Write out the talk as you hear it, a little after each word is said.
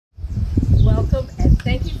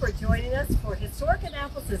for joining us for Historic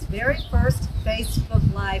Annapolis' very first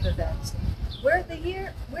Facebook Live event. We're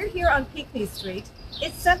here on Pinckney Street.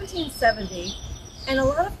 It's 1770, and a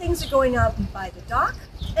lot of things are going up by the dock,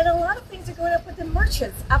 and a lot of things are going up with the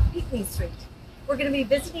merchants up Pinckney Street. We're going to be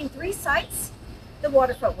visiting 3 sites: the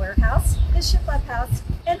Waterfront Warehouse, the Shiplap House,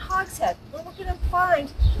 and Hogshead, where we're going to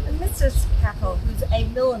find Mrs. Cappo, who's a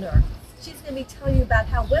milliner. She's going to be telling you about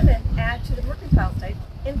how women add to the mercantile state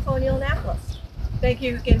in colonial Annapolis. Thank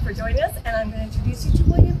you again for joining us, and I'm going to introduce you to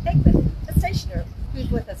William Aikman, a stationer,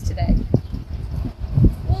 who's with us today.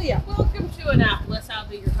 William. Welcome to Annapolis. I'll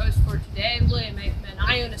be your host for today, William Aikman.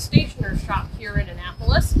 I own a stationer's shop here in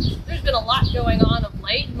Annapolis. There's been a lot going on of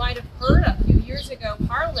late. You might have heard a few years ago,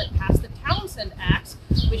 Parliament passed the Townsend Acts,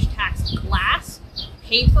 which taxed glass,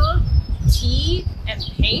 paper, tea, and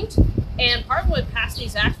paint. And Parliament passed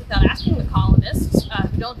these acts without asking the colonists,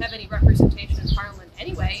 who don't have any representation in Parliament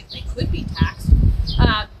anyway, if they could be taxed.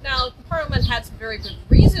 Now, the Parliament had some very good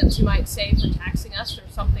reasons, you might say, for taxing us.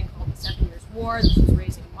 There's something called the 7 Years' War. This was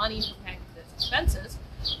raising money for paying for those expenses.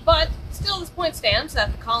 But still, this point stands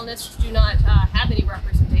that the colonists do not have any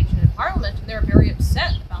representation in Parliament, and they're very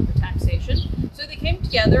upset about the taxation. So they came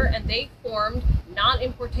together and they formed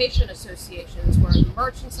non-importation associations where the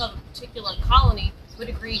merchants of a particular colony would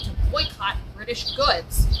agree to boycott British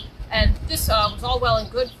goods. And this was all well and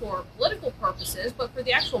good for political purposes, but for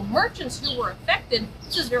the actual merchants who were affected,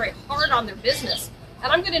 this is very hard on their business. And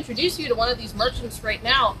I'm going to introduce you to one of these merchants right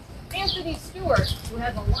now, Anthony Stewart, who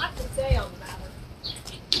has a lot to say on the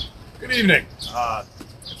matter. Good evening.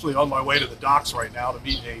 Actually on my way to the docks right now to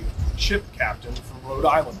meet a ship captain from Rhode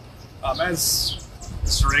Island. As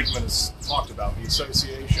Mr. Aikman has talked about, the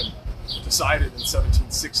association decided in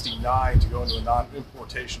 1769 to go into a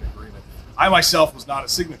non-importation agreement. I myself was not a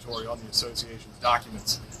signatory on the association's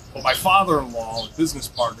documents, but my father-in-law and business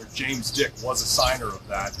partner, James Dick, was a signer of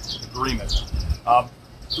that agreement.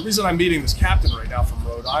 The reason I'm meeting this captain right now from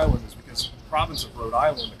Rhode Island is because the province of Rhode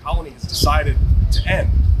Island, the colony, has decided to end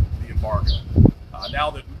the embargo. Now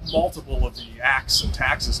that multiple of the acts and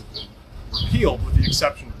taxes have been repealed, with the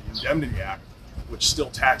exception of the Indemnity Act, which still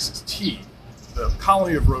taxes tea, the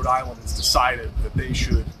colony of Rhode Island has decided that they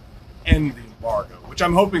should end the embargo, which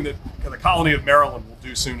I'm hoping that the colony of Maryland will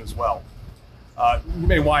do soon as well. You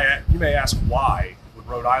may ask why would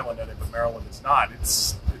Rhode Island end it but Maryland is not.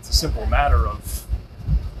 It's a simple matter of,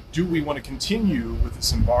 do we want to continue with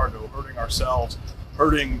this embargo, hurting ourselves,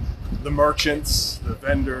 hurting the merchants, the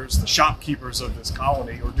vendors, the shopkeepers of this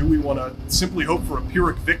colony, or do we want to simply hope for a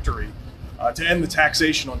Pyrrhic victory to end the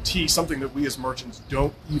taxation on tea, something that we as merchants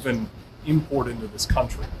don't even import into this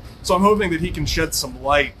country? So I'm hoping that he can shed some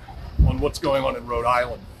light on what's going on in Rhode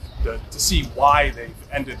Island to see why they've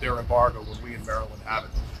ended their embargo when we in Maryland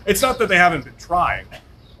haven't. It's not that they haven't been trying.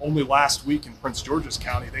 Only last week in Prince George's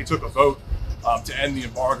County, they took a vote to end the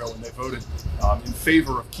embargo, and they voted in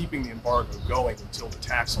favor of keeping the embargo going until the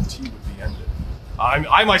tax on tea would be ended.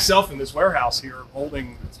 I myself in this warehouse here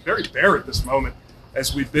holding, it's very bare at this moment,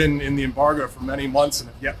 as we've been in the embargo for many months and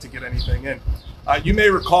have yet to get anything in. You may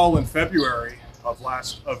recall in February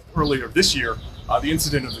of earlier this year, the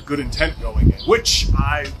incident of the Good Intent going in, which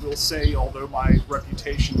I will say, although my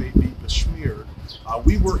reputation may be besmeared,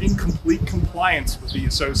 we were in complete compliance with the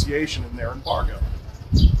association in their embargo.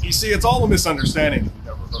 You see, it's all a misunderstanding if you've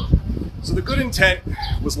never heard. So the Good Intent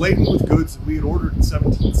was laden with goods that we had ordered in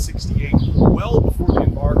 1768, well before the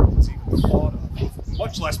embargo was even thought of,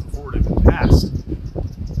 much less before it had been passed.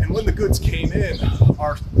 And when the goods came in,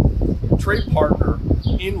 our trade partner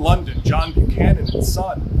in London, John Buchanan and his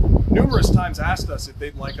son, numerous times asked us if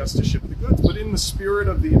they'd like us to ship the goods, but in the spirit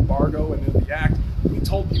of the embargo and in the act, we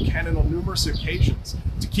told Buchanan on numerous occasions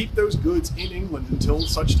to keep those goods in England until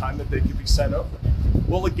such time that they could be sent over.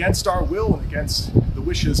 Well, against our will and against the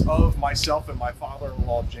wishes of myself and my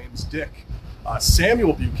father-in-law, James Dick,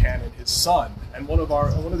 Samuel Buchanan, his son, and one of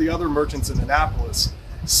the other merchants in Annapolis,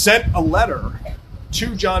 sent a letter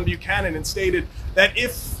to John Buchanan and stated that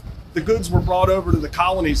if the goods were brought over to the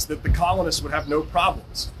colonies, that the colonists would have no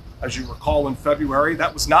problems. As you recall, in February,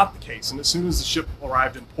 that was not the case. And as soon as the ship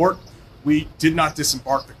arrived in port, we did not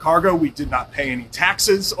disembark the cargo. We did not pay any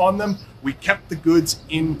taxes on them. We kept the goods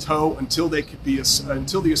in tow until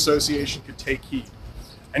until the association could take heed.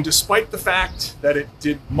 And despite the fact that it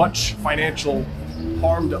did much financial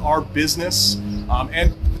harm to our business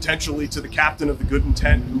and potentially to the captain of the Good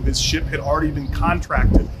Intent, who his ship had already been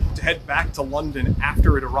contracted to head back to London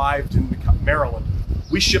after it arrived in Maryland,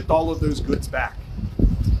 we shipped all of those goods back.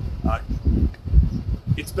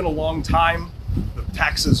 It's been a long time. The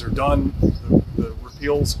taxes are done. The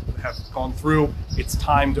repeals have gone through. It's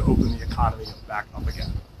time to open the economy back up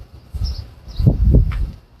again.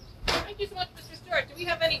 you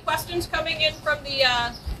have any questions coming in from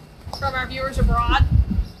from our viewers abroad?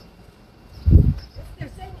 They're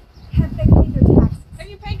saying, have they paid their taxes? Have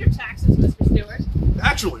you paid your taxes, Mr. Stewart?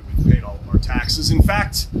 Actually, we've paid all of our taxes. In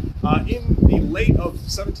fact, in the late of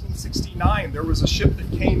 1769, there was a ship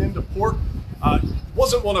that came into port. It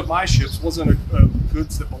wasn't one of my ships, wasn't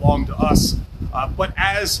goods that belonged to us, but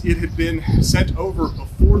as it had been sent over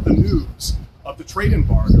before the news of the trade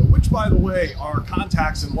embargo, which, by the way, our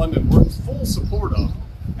contacts in London were in full support of,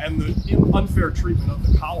 and the unfair treatment of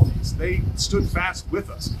the colonies, they stood fast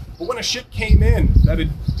with us. But when a ship came in that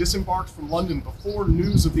had disembarked from London before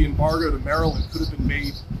news of the embargo to Maryland could have been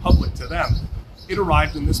made public to them, it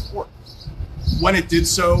arrived in this port. When it did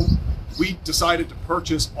so, we decided to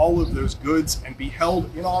purchase all of those goods and be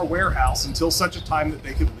held in our warehouse until such a time that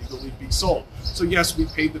they could legally be sold. So yes, we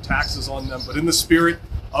paid the taxes on them, but in the spirit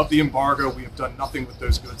of the embargo, we have done nothing with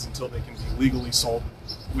those goods until they can be legally sold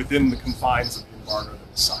within the confines of the embargo that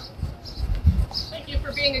was signed. Thank you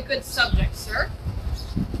for being a good subject, sir.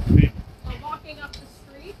 Walking up the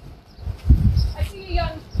street, I see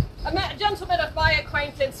a gentleman of my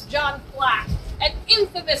acquaintance, John Flack, an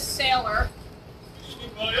infamous sailor. Good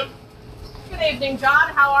evening, William. Good evening, John.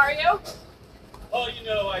 How are you? Oh, you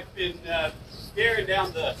know, I've been staring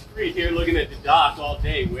down the street here looking at the dock all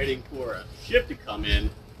day waiting for a ship to come in.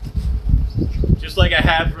 Just like I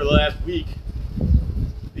have for the last week.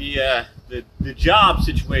 The job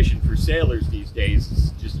situation for sailors these days is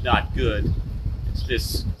just not good. It's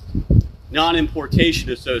this non-importation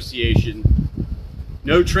association.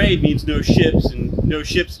 No trade means no ships, and no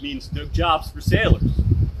ships means no jobs for sailors.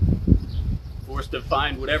 Forced to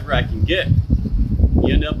find whatever I can get.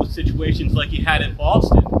 You end up with situations like you had in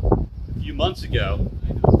Boston a few months ago.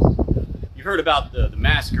 You heard about the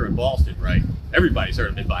massacre in Boston, right? Everybody's heard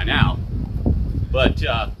of it by now. But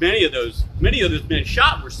many of those men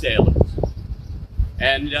shot were sailors,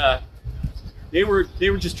 and they were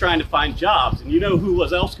just trying to find jobs. And you know who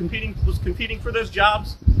was competing for those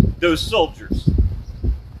jobs? Those soldiers.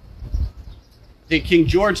 I think King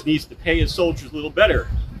George needs to pay his soldiers a little better.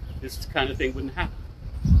 This kind of thing wouldn't happen.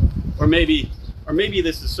 Or maybe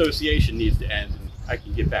this association needs to end and I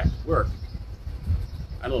can get back to work.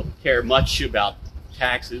 I don't care much about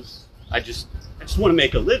taxes. I just want to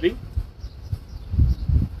make a living.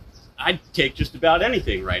 I'd take just about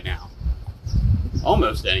anything right now.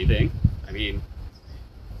 Almost anything. I mean,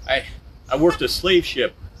 I worked a slave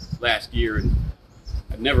ship last year and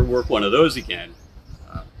I'd never work one of those again.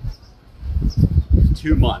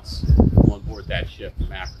 2 months on board that ship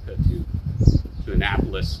from Africa to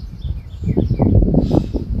Annapolis.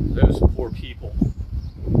 Those poor people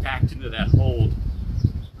packed into that hold,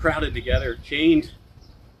 crowded together, chained,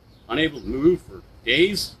 unable to move for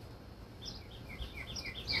days.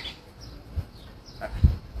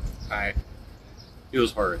 It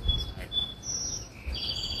was hard.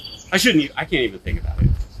 I can't even think about it.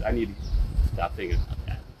 I need to stop thinking about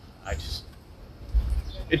that.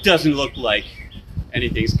 It doesn't look like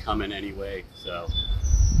anything's coming anyway, so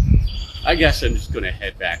I guess I'm just going to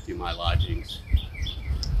head back to my lodgings.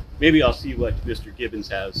 Maybe I'll see what Mr. Gibbons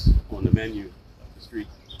has on the menu up the street.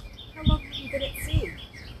 How long have you been at sea?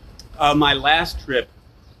 My last trip,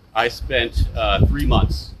 I spent 3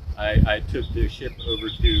 months. I took the ship over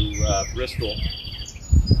to Bristol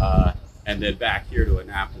and then back here to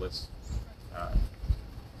Annapolis. It's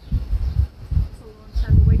a long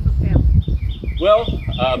time away from family. Well,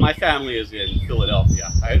 my family is in Philadelphia.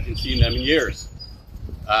 I haven't seen them in years.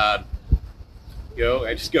 I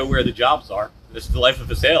just go where the jobs are. This is the life of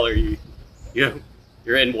a sailor. You're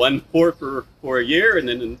in one port for a year, and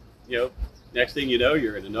then next thing you know,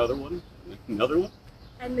 you're in another one.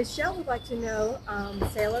 And Michelle would like to know,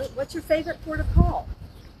 sailor, what's your favorite port of call?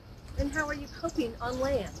 And how are you coping on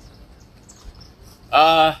land?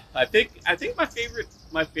 I think my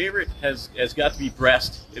favorite has got to be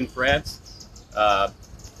Brest in France.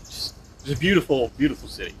 It's a beautiful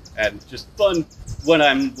city, and just fun when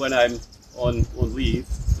I'm on leave.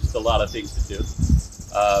 Just a lot of things to do.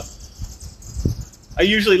 I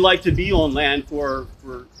usually like to be on land for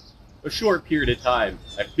a short period of time.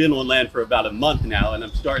 I've been on land for about a month now, and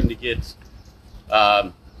I'm starting to get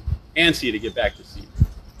antsy to get back to sea.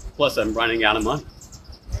 Plus, I'm running out of money.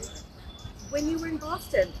 When you were in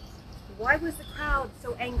Boston, why was the crowd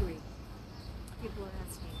so angry? People are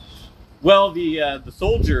asking. Well, the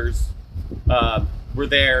soldiers were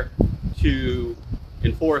there to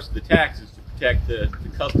enforce the taxes to protect the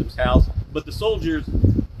customs house, but the soldiers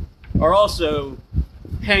are also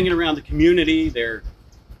hanging around the community. They're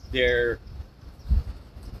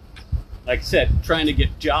like I said, trying to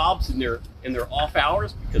get jobs in their off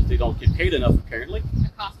hours because they don't get paid enough apparently.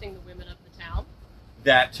 Accosting the women of the town.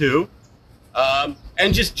 that too.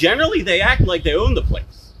 And just generally, they act like they own the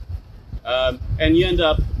place. And you end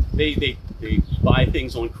up, they buy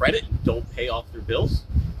things on credit and don't pay off their bills.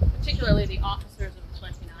 Particularly the officers of the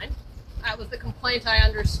 29. That was the complaint, I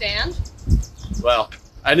understand. Well,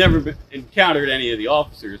 I never encountered any of the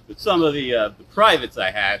officers, but some of the privates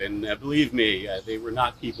I had, and believe me, they were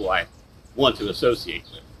not people I want to associate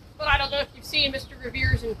with. But I don't know if you've seen Mr.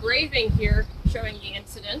 Revere's engraving here showing the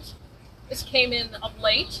incident. This came in of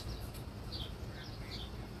late,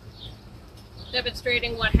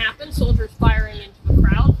 demonstrating what happened, soldiers firing into a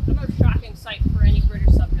crowd. The most shocking sight for any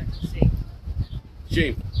British subject to see.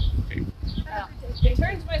 Shame. It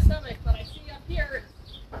turns my stomach, but I see up here.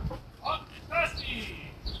 Dusty!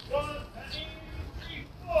 1, 2, 3,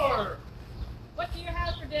 4. What do you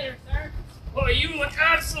have for dinner, sir? Well, you look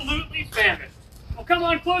absolutely famished. Well, come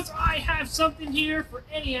on close. I have something here for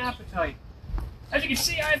any appetite. As you can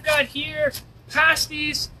see, I've got here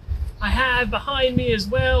pasties. I have behind me as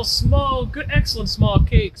well excellent small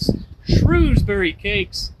cakes, Shrewsbury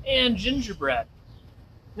cakes, and gingerbread.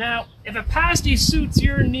 Now, if a pasty suits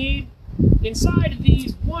your need, inside of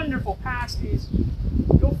these wonderful pasties,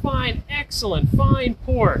 you'll find excellent fine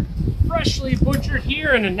pork, freshly butchered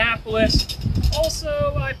here in Annapolis.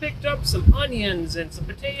 Also, I picked up some onions and some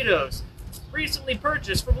potatoes, recently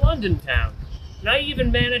purchased from London town. And I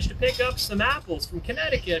even managed to pick up some apples from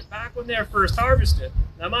Connecticut back when they were first harvested.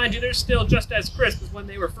 Now, mind you, they're still just as crisp as when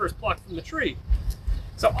they were first plucked from the tree.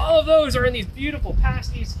 So all of those are in these beautiful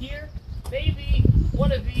pasties here. Maybe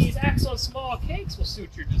one of these excellent small cakes will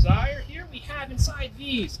suit your desire. Here we have inside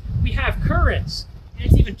these, we have currants, and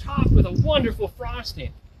it's even topped with a wonderful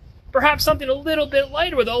frosting. Perhaps something a little bit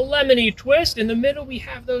lighter with a lemony twist. In the middle, we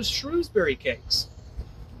have those Shrewsbury cakes.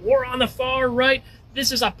 Or on the far right,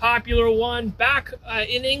 this is a popular one back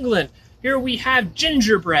in England. Here we have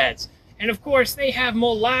gingerbreads, and of course they have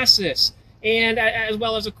molasses, and as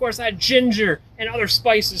well as, of course, that ginger and other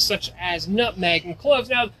spices such as nutmeg and cloves.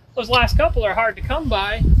 Now, those last couple are hard to come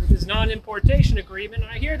by with this non-importation agreement,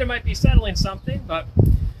 and I hear there might be settling something, but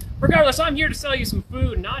regardless, I'm here to sell you some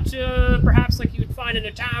food, not perhaps like you would find in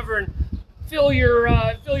a tavern. Fill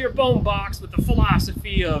your bone box with the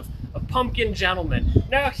philosophy of a pumpkin gentleman.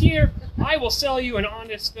 Now here, I will sell you an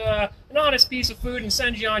honest piece of food and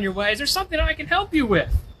send you on your way. Is there something I can help you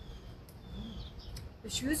with? The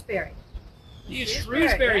Shrewsbury. These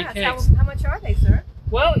Shrewsbury yes. cakes. How much are they, sir?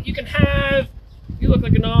 Well, you can have. You look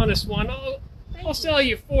like an honest one. I'll sell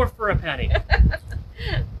you 4 for a penny.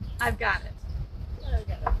 I've got it. I've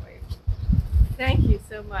got it for you. Thank you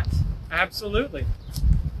so much. Absolutely.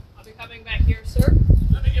 I'll be coming back here, sir.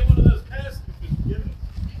 Let me get one of those pasties.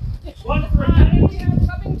 1 for a penny.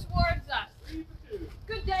 Coming towards us.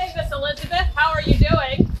 Good day, Miss Elizabeth. How are you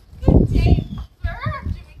doing? Good day, sir. I'm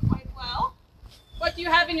doing quite well. What do you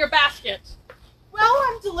have in your basket? Well,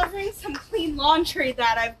 I'm delivering some clean laundry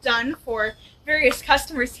that I've done for various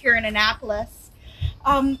customers here in Annapolis.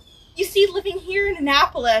 You see, living here in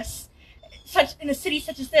Annapolis, in a city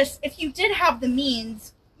such as this, if you did have the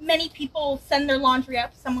means, many people send their laundry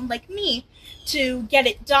out to someone like me to get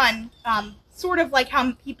it done, sort of like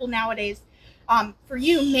how people nowadays, for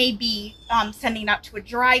you, may be sending it out to a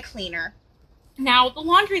dry cleaner. Now, the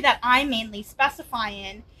laundry that I mainly specify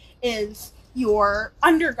in is your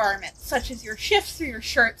undergarments, such as your shifts or your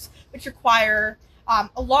shirts, which require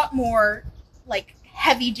a lot more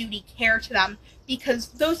heavy-duty care to them, because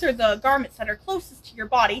those are the garments that are closest to your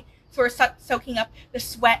body, so we're soaking up the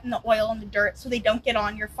sweat and the oil and the dirt so they don't get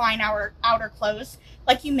on your fine outer clothes,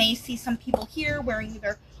 like you may see some people here wearing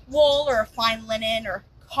either wool or a fine linen or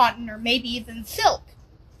cotton or maybe even silk.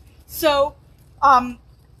 So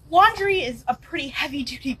laundry is a pretty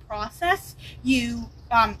heavy-duty process. You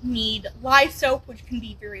need live soap, which can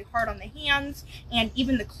be very hard on the hands, and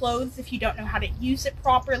even the clothes if you don't know how to use it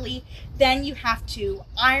properly. Then you have to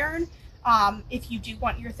iron. If you do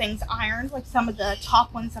want your things ironed, like some of the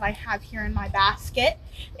top ones that I have here in my basket,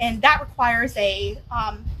 and that requires a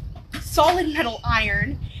solid metal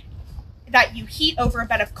iron that you heat over a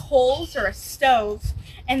bed of coals or a stove,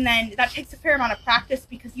 and then that takes a fair amount of practice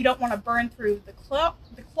because you don't want to burn through the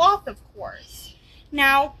cloth, of course.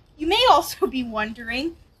 Now, you may also be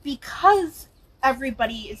wondering, because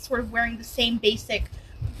everybody is sort of wearing the same basic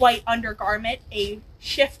white undergarment, a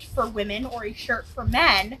shift for women or a shirt for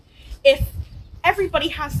men, if everybody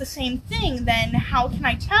has the same thing, then how can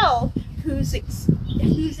I tell whose it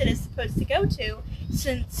is supposed to go to,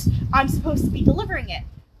 since I'm supposed to be delivering it?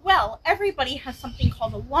 Well, everybody has something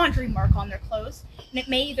called a laundry mark on their clothes, and it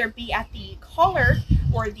may either be at the collar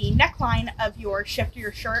or the neckline of your shift or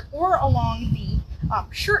your shirt, or along the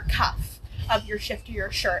shirt cuff of your shift or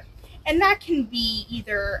your shirt. And that can be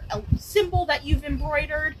either a symbol that you've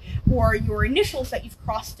embroidered or your initials that you've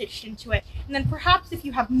cross-stitched into it. And then perhaps if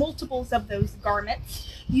you have multiples of those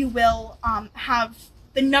garments, you will have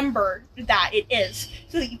the number that it is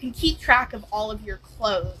so that you can keep track of all of your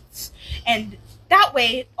clothes. And that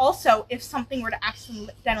way, also, if something were to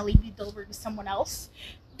accidentally be delivered to someone else,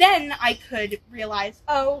 then I could realize,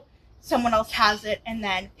 oh, someone else has it, and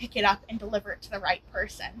then pick it up and deliver it to the right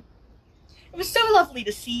person. It was so lovely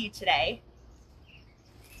to see you today.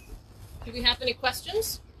 Do we have any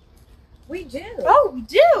questions? We do. Oh, we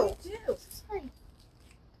do. We do. Sorry.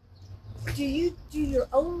 Do you do your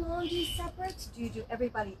own laundry separate? Do you do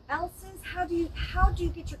everybody else's? How do you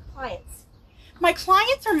get your clients? My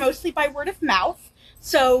clients are mostly by word of mouth.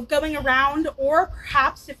 So going around, or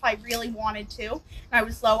perhaps if I really wanted to, and I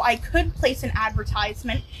was low, I could place an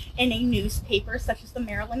advertisement in a newspaper such as the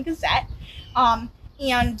Maryland Gazette.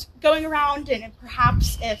 And going around, and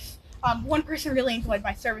perhaps if one person really enjoyed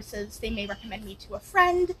my services, they may recommend me to a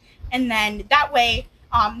friend. And then that way,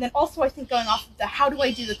 then also I think going off of the how do I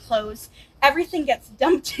do the clothes, everything gets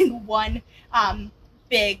dumped in one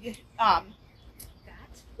big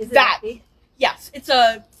Is it vat. a big, Yes, it's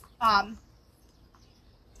a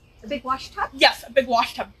big wash tub? yes, a big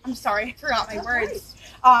wash tub. I'm sorry, I forgot my That's words.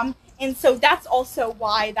 And so that's also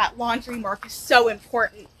why that laundry mark is so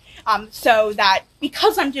important. So that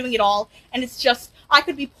because I'm doing it all, and it's just, I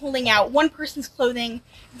could be pulling out one person's clothing,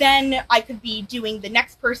 then I could be doing the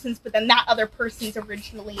next person's, but then that other person's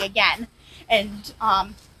originally again. And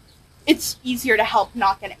it's easier to help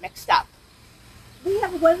not get it mixed up. We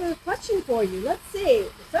have one other question for you. Let's see.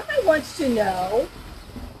 Somebody wants to know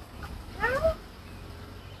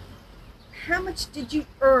how much did you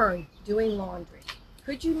earn doing laundry?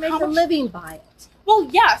 Could you make a living by it? Well,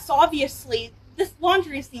 yes, obviously. This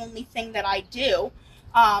laundry is the only thing that I do.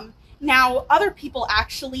 Now, other people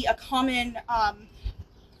actually, a common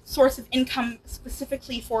source of income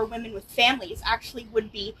specifically for women with families actually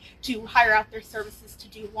would be to hire out their services to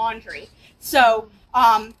do laundry. So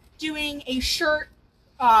doing a shirt,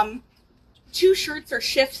 2 shirts or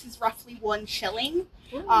shifts is roughly 1 shilling.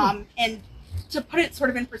 And to put it sort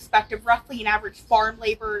of in perspective, roughly an average farm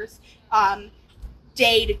laborer's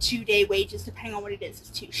day to 2 day wages, depending on what it is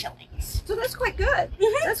 2 shillings. So that's quite good.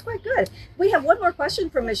 That's quite good. We have one more question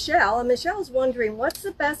from Michelle, and Michelle's wondering, what's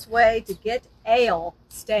the best way to get ale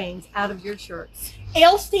stains out of your shirts?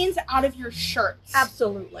 Ale stains out of your shirts.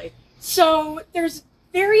 Absolutely. So there's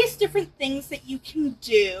various different things that you can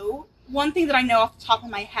do. One thing that I know off the top of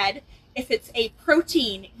my head, if it's a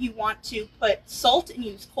protein, you want to put salt and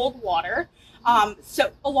use cold water.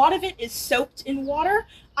 So a lot of it is soaked in water.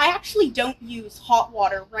 I actually don't use hot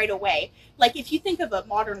water right away. Like if you think of a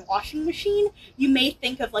modern washing machine, you may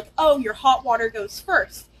think of like, oh, your hot water goes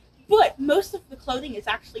first. But most of the clothing is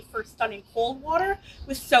actually first done in cold water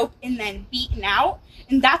with soap and then beaten out.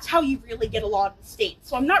 And that's how you really get a lot of the stains.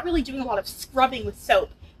 So I'm not really doing a lot of scrubbing with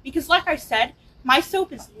soap because like I said, my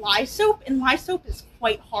soap is lye soap, and lye soap is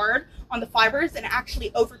quite hard on the fibers and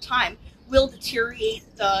actually over time will deteriorate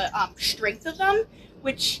the strength of them,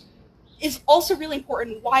 which is also really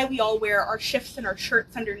important why we all wear our shifts and our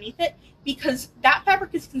shirts underneath it, because that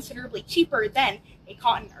fabric is considerably cheaper than a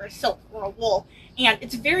cotton or a silk or a wool. And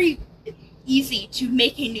it's very easy to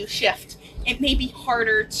make a new shift. It may be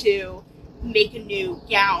harder to make a new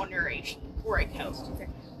gown or a coat.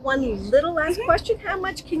 One little last question. How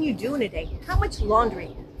much can you do in a day? How much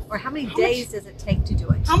laundry? Or how many days does it take to do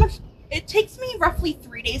it? It takes me roughly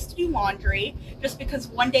 3 days to do laundry, just because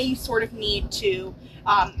one day you sort of need to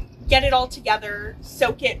get it all together,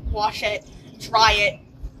 soak it, wash it, dry it.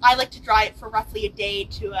 I like to dry it for roughly a day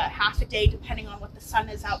to a half a day, depending on what the sun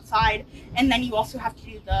is outside. And then you also have to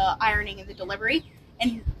do the ironing and the delivery.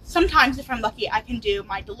 And sometimes, if I'm lucky, I can do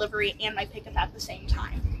my delivery and my pickup at the same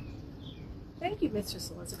time. Thank you,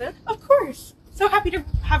 Mistress Elizabeth. Of course. So happy to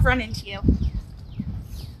have run into you.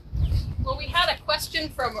 Well, we had a question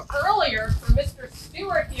from earlier from Mr.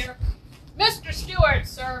 Stewart here. Mr. Stewart,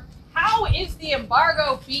 sir, how is the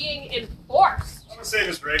embargo being enforced? I'm going to say,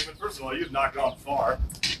 Mr. Aikman, first of all, you've not gone far.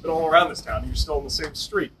 You've been all around this town, and you're still in the same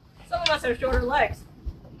street. Some of us have shorter legs.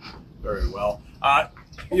 Very well. The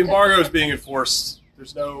embargo is being enforced.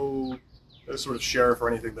 There's no sort of sheriff or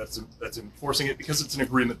anything that's enforcing it because it's an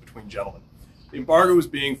agreement between gentlemen. The embargo is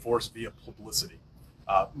being enforced via publicity.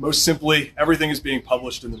 Most simply, everything is being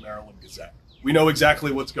published in the Maryland Gazette. We know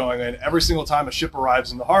exactly what's going on. Every single time a ship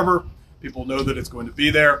arrives in the harbor, people know that it's going to be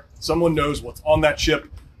there. Someone knows what's on that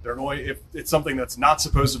ship. If it's something that's not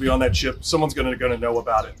supposed to be on that ship, someone's going to know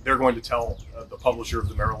about it. They're going to tell the publisher of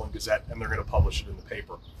the Maryland Gazette, and they're going to publish it in the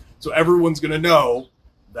paper. So everyone's going to know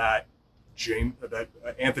that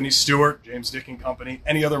Anthony Stewart, James Dick and Company,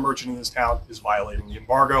 any other merchant in this town is violating the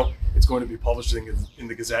embargo. It's going to be published in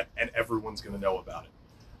the Gazette, and everyone's going to know about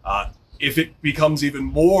it. If it becomes even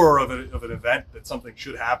more of an event that something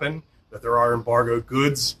should happen, that there are embargoed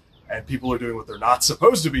goods and people are doing what they're not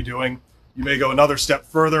supposed to be doing, you may go another step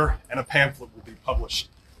further, and a pamphlet will be published.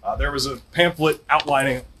 There was a pamphlet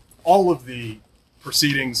outlining all of the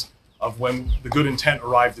proceedings of when the good intent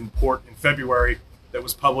arrived in port in February that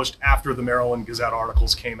was published after the Maryland Gazette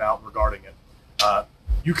articles came out regarding it.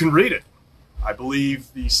 You can read it. I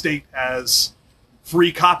believe the state has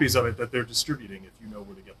free copies of it that they're distributing if you know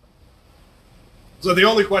where to get them. So the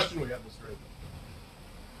only question we have, Mr. Aikman.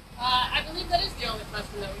 I believe that is the only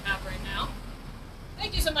question that we have right now.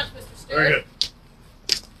 Thank you so much, Mr. Stewart. Very good.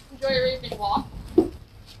 Enjoy your evening walk.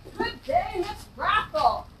 Good day, Miss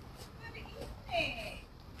Raffle. Good evening.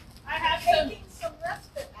 I have Taking some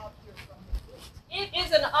respite out here from the heat. It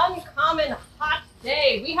is an uncommon hot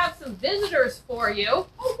day. We have some visitors for you.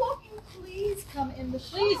 Oh, won't you please come in the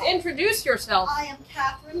shop? Please introduce yourself. I am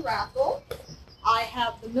Catherine Rathel. I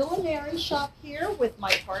have the millinery shop here with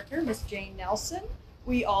my partner, Miss Jane Nelson.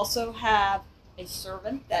 We also have a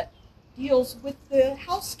servant that deals with the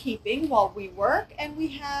housekeeping while we work, and we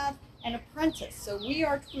have an apprentice. So we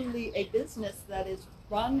are truly a business that is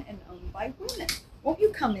run and owned by women. Won't you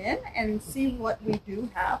come in and see what we do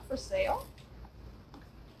have for sale?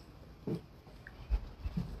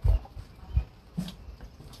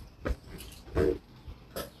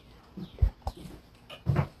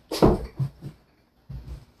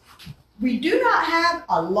 We do not have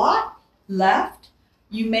a lot left.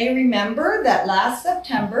 You may remember that last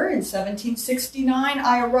September in 1769,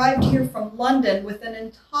 I arrived here from London with an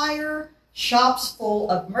entire shops full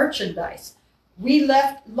of merchandise. We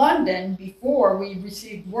left London before we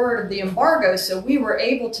received word of the embargo, so we were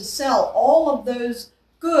able to sell all of those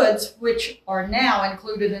goods which are now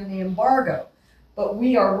included in the embargo. But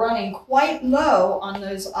we are running quite low on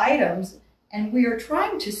those items, and we are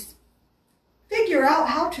trying to figure out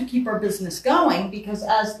how to keep our business going, because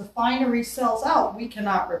as the finery sells out, we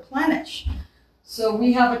cannot replenish. So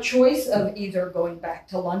we have a choice of either going back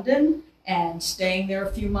to London and staying there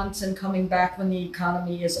a few months and coming back when the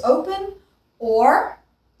economy is open, or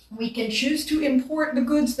we can choose to import the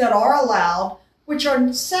goods that are allowed, which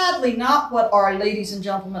are sadly not what our ladies and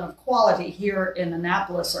gentlemen of quality here in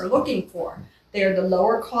Annapolis are looking for. They are the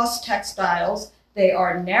lower cost textiles. They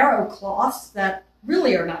are narrow cloths that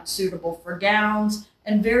really are not suitable for gowns,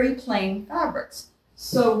 and very plain fabrics.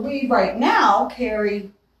 So we right now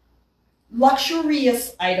carry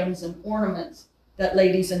luxurious items and ornaments that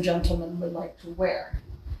ladies and gentlemen would like to wear.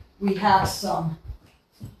 We have some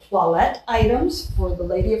toilette items for the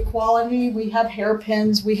lady of quality. We have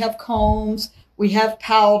hairpins, we have combs, we have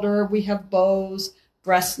powder, we have bows,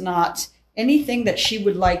 breast knots, anything that she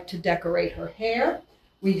would like to decorate her hair.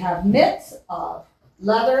 We have mitts of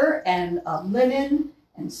leather and linen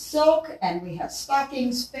and silk, and we have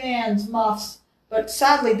stockings, fans, muffs, but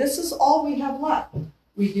sadly this is all we have left.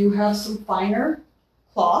 We do have some finer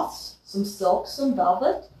cloths, some silk, some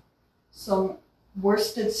velvet, some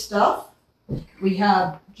worsted stuff. We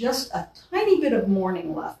have just a tiny bit of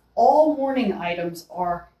mourning left. All mourning items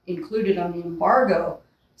are included on the embargo,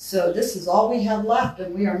 so this is all we have left,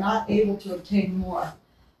 and we are not able to obtain more.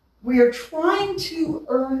 We are trying to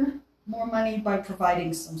earn more money by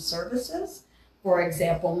providing some services. For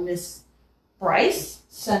example, Miss Bryce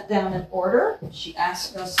sent down an order. She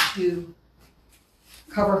asked us to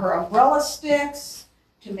cover her umbrella sticks,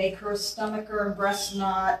 to make her a stomacher and breast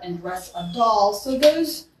knot, and dress a doll. So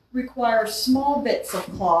those require small bits of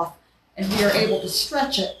cloth, and we are able to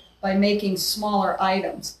stretch it by making smaller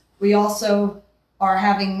items. We also are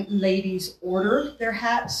having ladies order their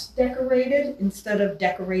hats decorated instead of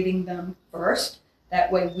decorating them first. That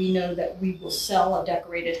way we know that we will sell a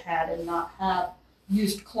decorated hat and not have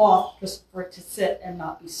used cloth just for it to sit and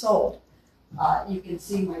not be sold. You can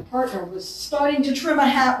see my partner was starting to trim a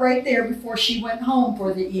hat right there before she went home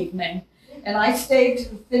for the evening, and I stayed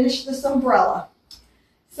to finish this umbrella.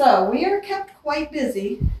 So we are kept quite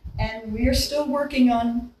busy, and we are still working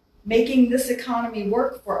on making this economy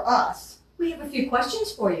work for us. We have a few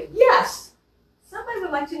questions for you. Yes. Somebody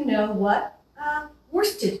would like to know what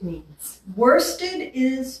worsted means. Worsted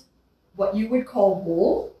is what you would call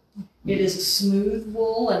wool. It is a smooth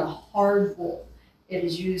wool and a hard wool. It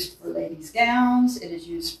is used for ladies' gowns. It is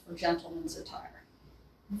used for gentlemen's attire.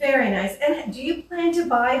 Very nice. And do you plan to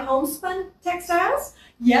buy homespun textiles?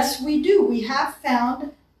 Yes, we do. We have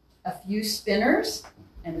found a few spinners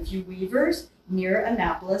and a few weavers near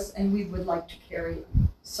Annapolis, and we would like to carry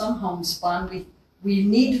some homespun. We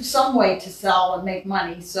need some way to sell and make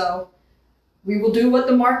money, so We will do what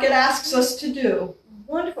the market asks us to do.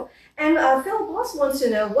 Wonderful. And Phil Boss wants to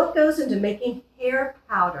know what goes into making hair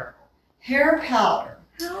powder. Hair powder.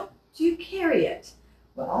 How do you carry it?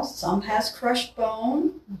 Well, some has crushed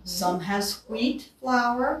bone, some has wheat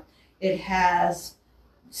flour. It has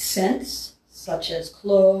scents such as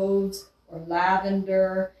cloves or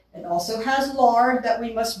lavender. It also has lard that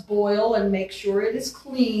we must boil and make sure it is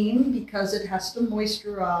clean because it has to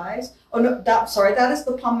moisturize. Oh no, that is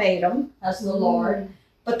the pomatum, has the lard.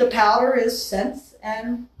 But the powder is scents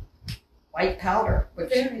and white powder, which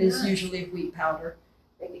Very is nice. usually wheat powder.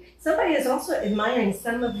 Thank you. Somebody is also admiring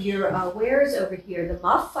some of your wares over here. The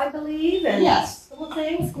muff, I believe, and Yes. little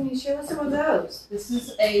things. Can you show us some of those? This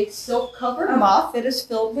is a silk-covered muff. It is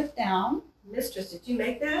filled with down. Mistress, did you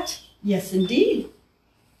make that? Yes, indeed.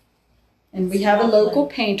 And we have a local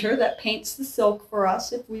painter that paints the silk for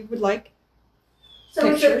us if we would like. So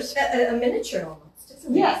Pictures. it's a miniature almost,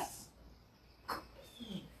 isn't it? Yes.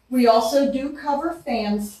 We also do cover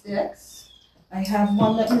fan sticks. I have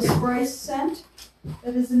one that Miss Bryce sent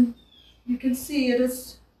that is in, you can see it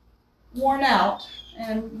is worn out,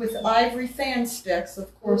 and with ivory fan sticks,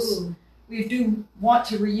 of course, Ooh. we do want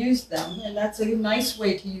to reuse them, and that's a nice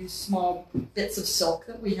way to use small bits of silk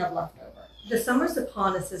that we have left over. The summer's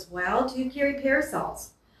upon us as well. Do you carry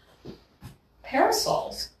parasols?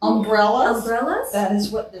 Parasols, umbrellas. Umbrellas? That is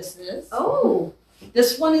what this is. Oh,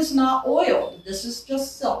 This one is not oiled. This is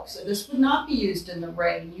just silk, so this would not be used in the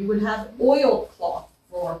rain. You would have oiled cloth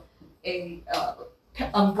for a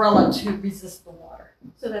umbrella to resist the water.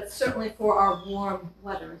 so that's certainly for our warm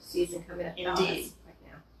weather season coming up. on us Indeed. right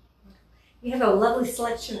now. You have a lovely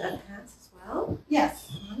selection of hats as well.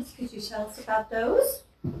 Yes. Could you tell us about those?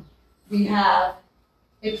 We have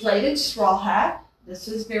a plaited straw hat. This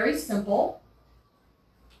is very simple.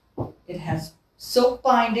 It has silk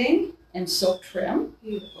binding and silk trim.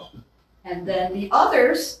 Beautiful. And then the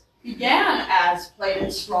others began as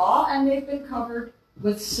plaited straw, and they've been covered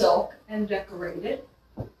with silk and decorated.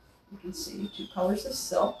 You can see 2 colors of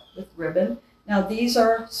silk with ribbon. Now these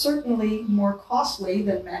are certainly more costly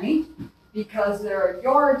than many because there are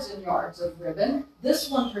yards and yards of ribbon. This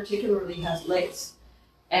one particularly has lace,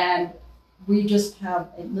 and we just have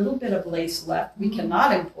a little bit of lace left. We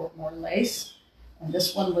cannot import more lace, and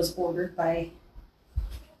this one was ordered by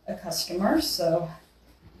a customer, so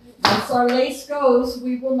once our lace goes,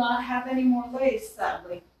 we will not have any more lace,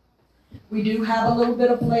 sadly. We do have a little bit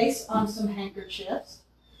of lace on some handkerchiefs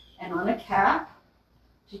and on a cap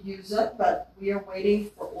to use it, but we are waiting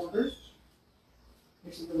for orders.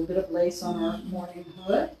 There's a little bit of lace on our morning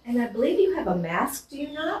hood. And I believe you have a mask, do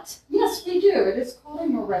you not? Yes, we do. It is called a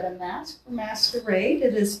Moretta mask for masquerade.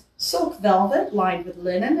 It is silk velvet lined with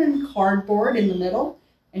linen and cardboard in the middle,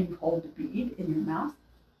 and you hold the bead in your mouth.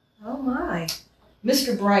 Oh my.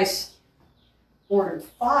 Mr. Bryce ordered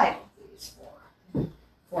 5 of these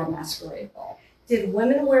for a masquerade ball. Did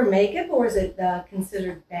women wear makeup, or is it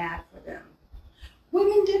considered bad for them?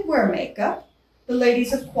 Women did wear makeup. The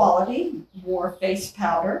ladies of quality wore face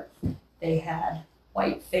powder. They had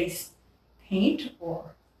white face paint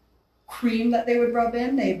or cream that they would rub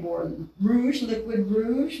in. They wore rouge, liquid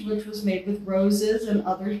rouge, which was made with roses and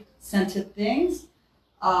other scented things.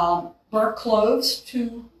 Burnt cloves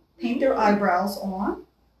to paint their eyebrows on.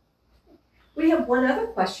 We have one other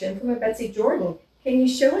question from a Betsy Jordan. Can you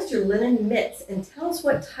show us your linen mitts and tell us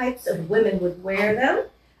what types of women would wear them?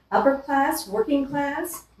 Upper class, working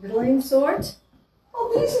class, middling sort?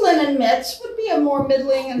 Well, these linen mitts would be a more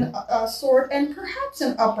middling sort, and perhaps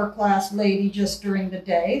an upper class lady just during the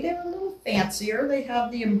day. They're a little fancier. They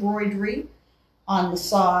have the embroidery on the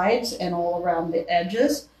sides and all around the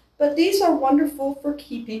edges. But these are wonderful for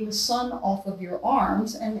keeping the sun off of your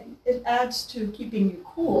arms, and it adds to keeping you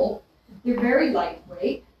cool. They're very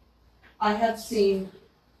lightweight. I have seen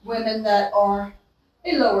women that are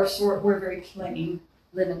a lower sort wear very plain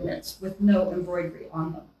linen mitts with no embroidery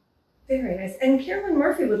on them. Very nice. And Carolyn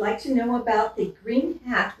Murphy would like to know about the green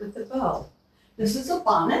hat with the bow. This is a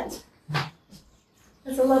bonnet,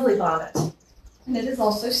 That's a lovely bonnet. and it is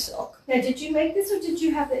also silk. Now, did you make this, or did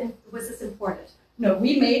you have it? Was this imported? No,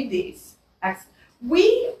 we made these. Excellent.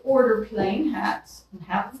 We order plain hats and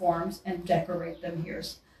hat forms and decorate them here.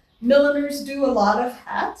 Milliners do a lot of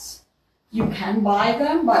hats. You can buy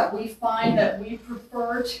them, but we find that we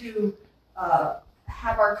prefer to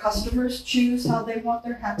have our customers choose how they want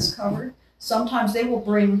their hats covered. Sometimes they will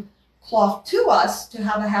bring cloth to us to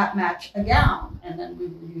have a hat match a gown, and then we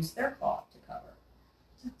will use their cloth to cover.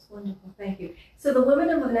 That's wonderful. Thank you. So the women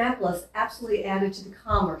of Annapolis absolutely added to the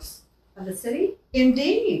commerce of the city?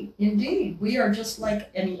 Indeed, indeed. We are just like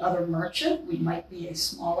any other merchant. We might be a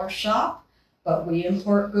smaller shop, but we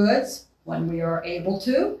import goods when we are able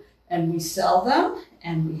to, and we sell them,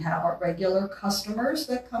 and we have our regular customers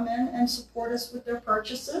that come in and support us with their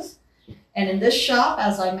purchases. And in this shop,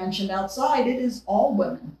 as I mentioned outside, it is all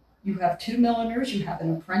women. You have 2 milliners, you have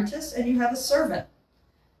an apprentice, and you have a servant.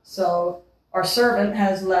 So our servant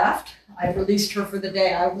has left. I released her for the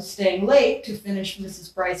day. I was staying late to finish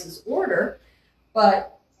Mrs. Price's order,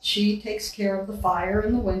 but she takes care of the fire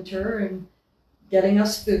in the winter and getting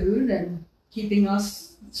us food and keeping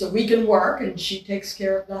us so we can work, and she takes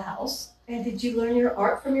care of the house. And did you learn your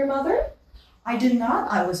art from your mother? I did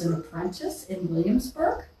not. I was an apprentice in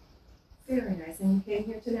Williamsburg. Very nice. And you came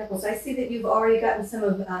here to Naples. I see that you've already gotten some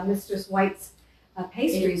of Mistress White's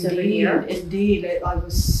pastries over here. Indeed. I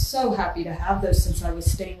was so happy to have those since I was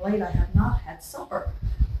staying late. I have not had supper.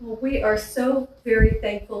 Well, we are so very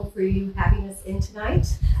thankful for you having us in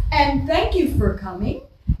tonight. And thank you for coming.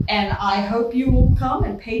 And I hope you will come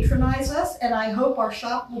and patronize us. And I hope our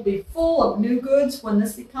shop will be full of new goods when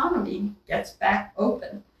this economy gets back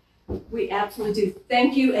open. We absolutely do.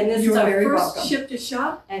 Thank you. And this You're is our very first welcome. ship to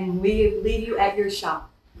shop, and we leave you at your shop.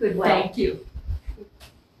 Goodwill. Thank you.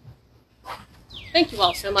 Thank you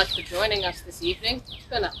all so much for joining us this evening. It's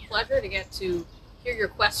been a pleasure to get to hear your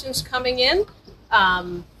questions coming in.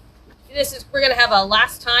 We're going to have a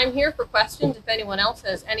last time here for questions if anyone else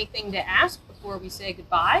has anything to ask before we say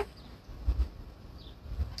goodbye.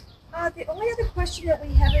 The only other question that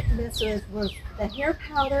we haven't missed was the hair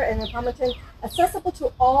powder and the pomatum accessible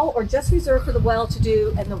to all or just reserved for the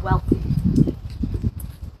well-to-do and the wealthy?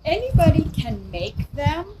 Anybody can make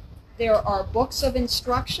them. There are books of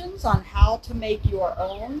instructions on how to make your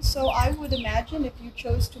own. So I would imagine if you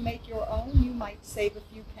chose to make your own, you might save a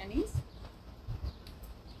few pennies.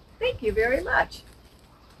 Thank you very much.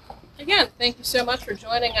 Again, thank you so much for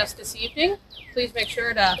joining us this evening. Please make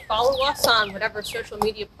sure to follow us on whatever social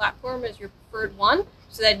media platform is your preferred one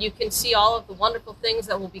so that you can see all of the wonderful things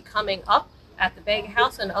that will be coming up at the Bega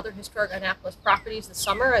House and other historic Annapolis properties this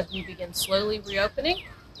summer as we begin slowly reopening.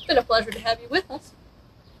 It's been a pleasure to have you with us.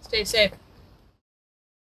 Stay safe.